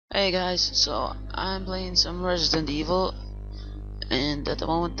Hey guys, so I'm playing some Resident Evil, and at the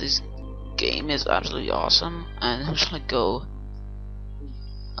moment this game is absolutely awesome. And who shall I go?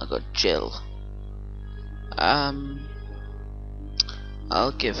 I'll go Jill. Um,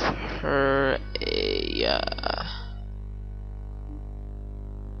 I'll give her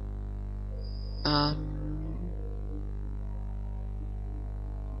um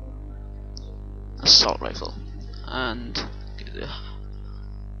assault rifle, and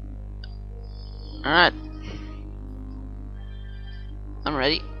all right, I'm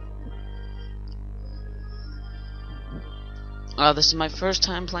ready. This is my first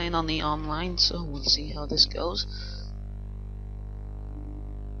time playing on the online, so we'll see how this goes.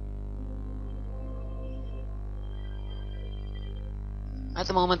 At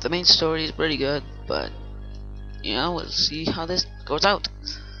the moment, the main story is pretty good, but we'll see how this goes out.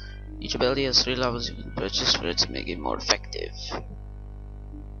 Each ability has 3 levels you can purchase for it to make it more effective.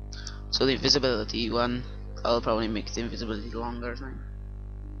 So the invisibility one, I'll probably make the invisibility longer,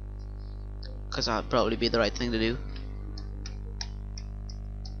 because that'll probably be the right thing to do.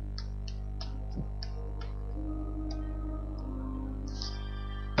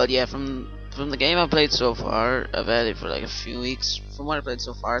 But yeah, from the game I've played so far, I've had it for like a few weeks. From what I've played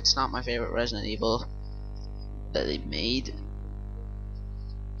so far, it's not my favorite Resident Evil that they made,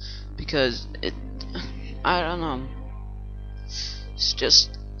 because I don't know, it's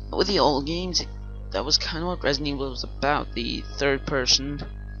just with the old games, that was kind of what Resident Evil was about, the third person,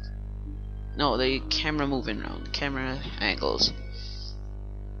 no, the camera moving around, camera angles.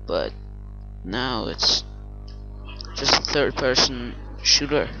 But now it's just a third person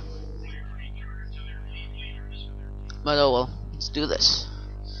shooter. But oh well, let's do this.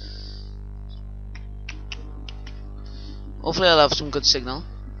 Hopefully I'll have some good signal.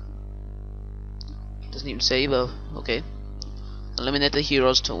 Doesn't even say, but okay. Eliminate the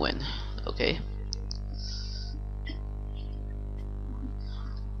heroes to win. Okay.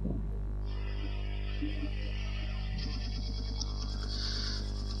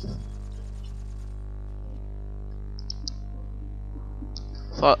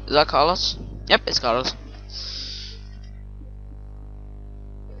 Is that Carlos? Yep, it's Carlos.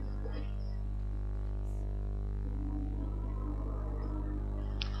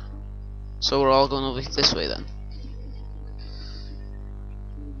 So we're all going over this way then.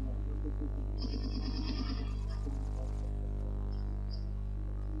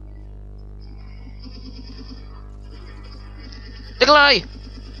 Nikolai!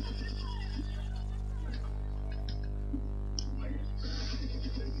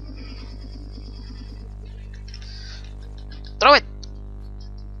 Throw it!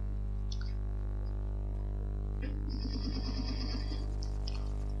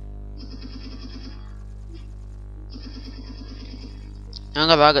 I don't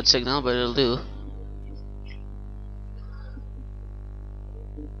have a good signal, but it'll do.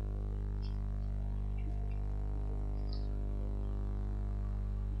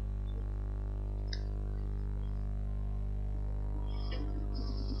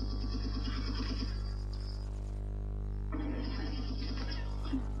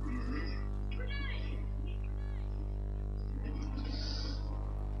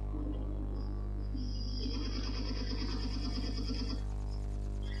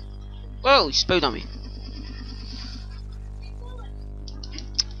 Whoa, he spewed on me.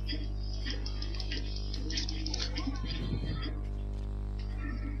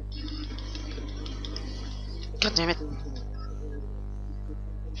 God damn it.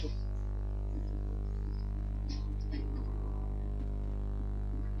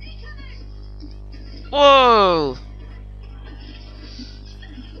 Whoa!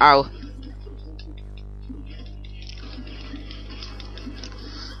 Ow.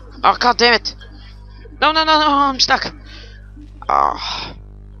 Oh, god damn it! No, no, no, no, I'm stuck! Oh.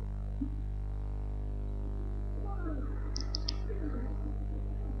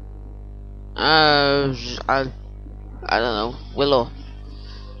 I don't know. Willow.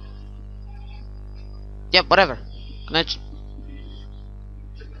 Yep, whatever. Can I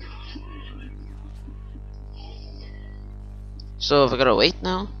so if I gotta wait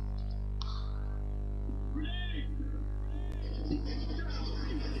now?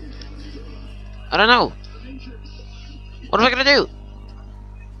 I don't know. What am I gonna do?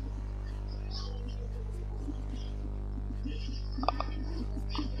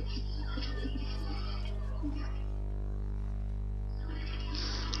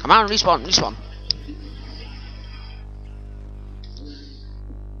 Come on, respawn, respawn.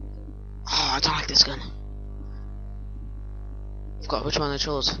 Oh, I don't like this gun. Forgot which one I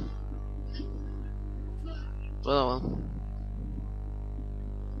chose. Oh well.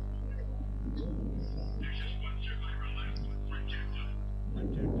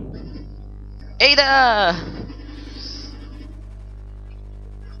 Ada!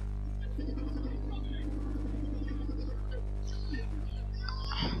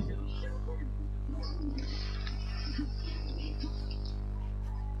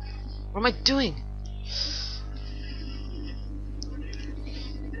 What am I doing?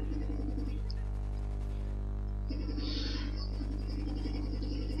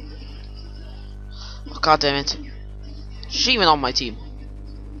 Oh, God damn it. She even on my team.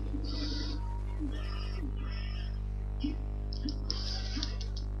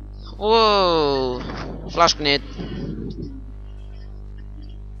 Whoa! Flash grenade.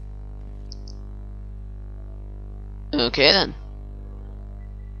 Okay then.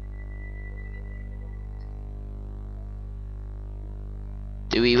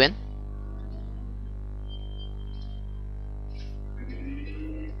 Do we win?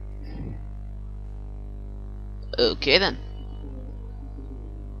 Okay then.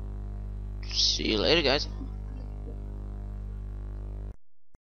 See you later, guys.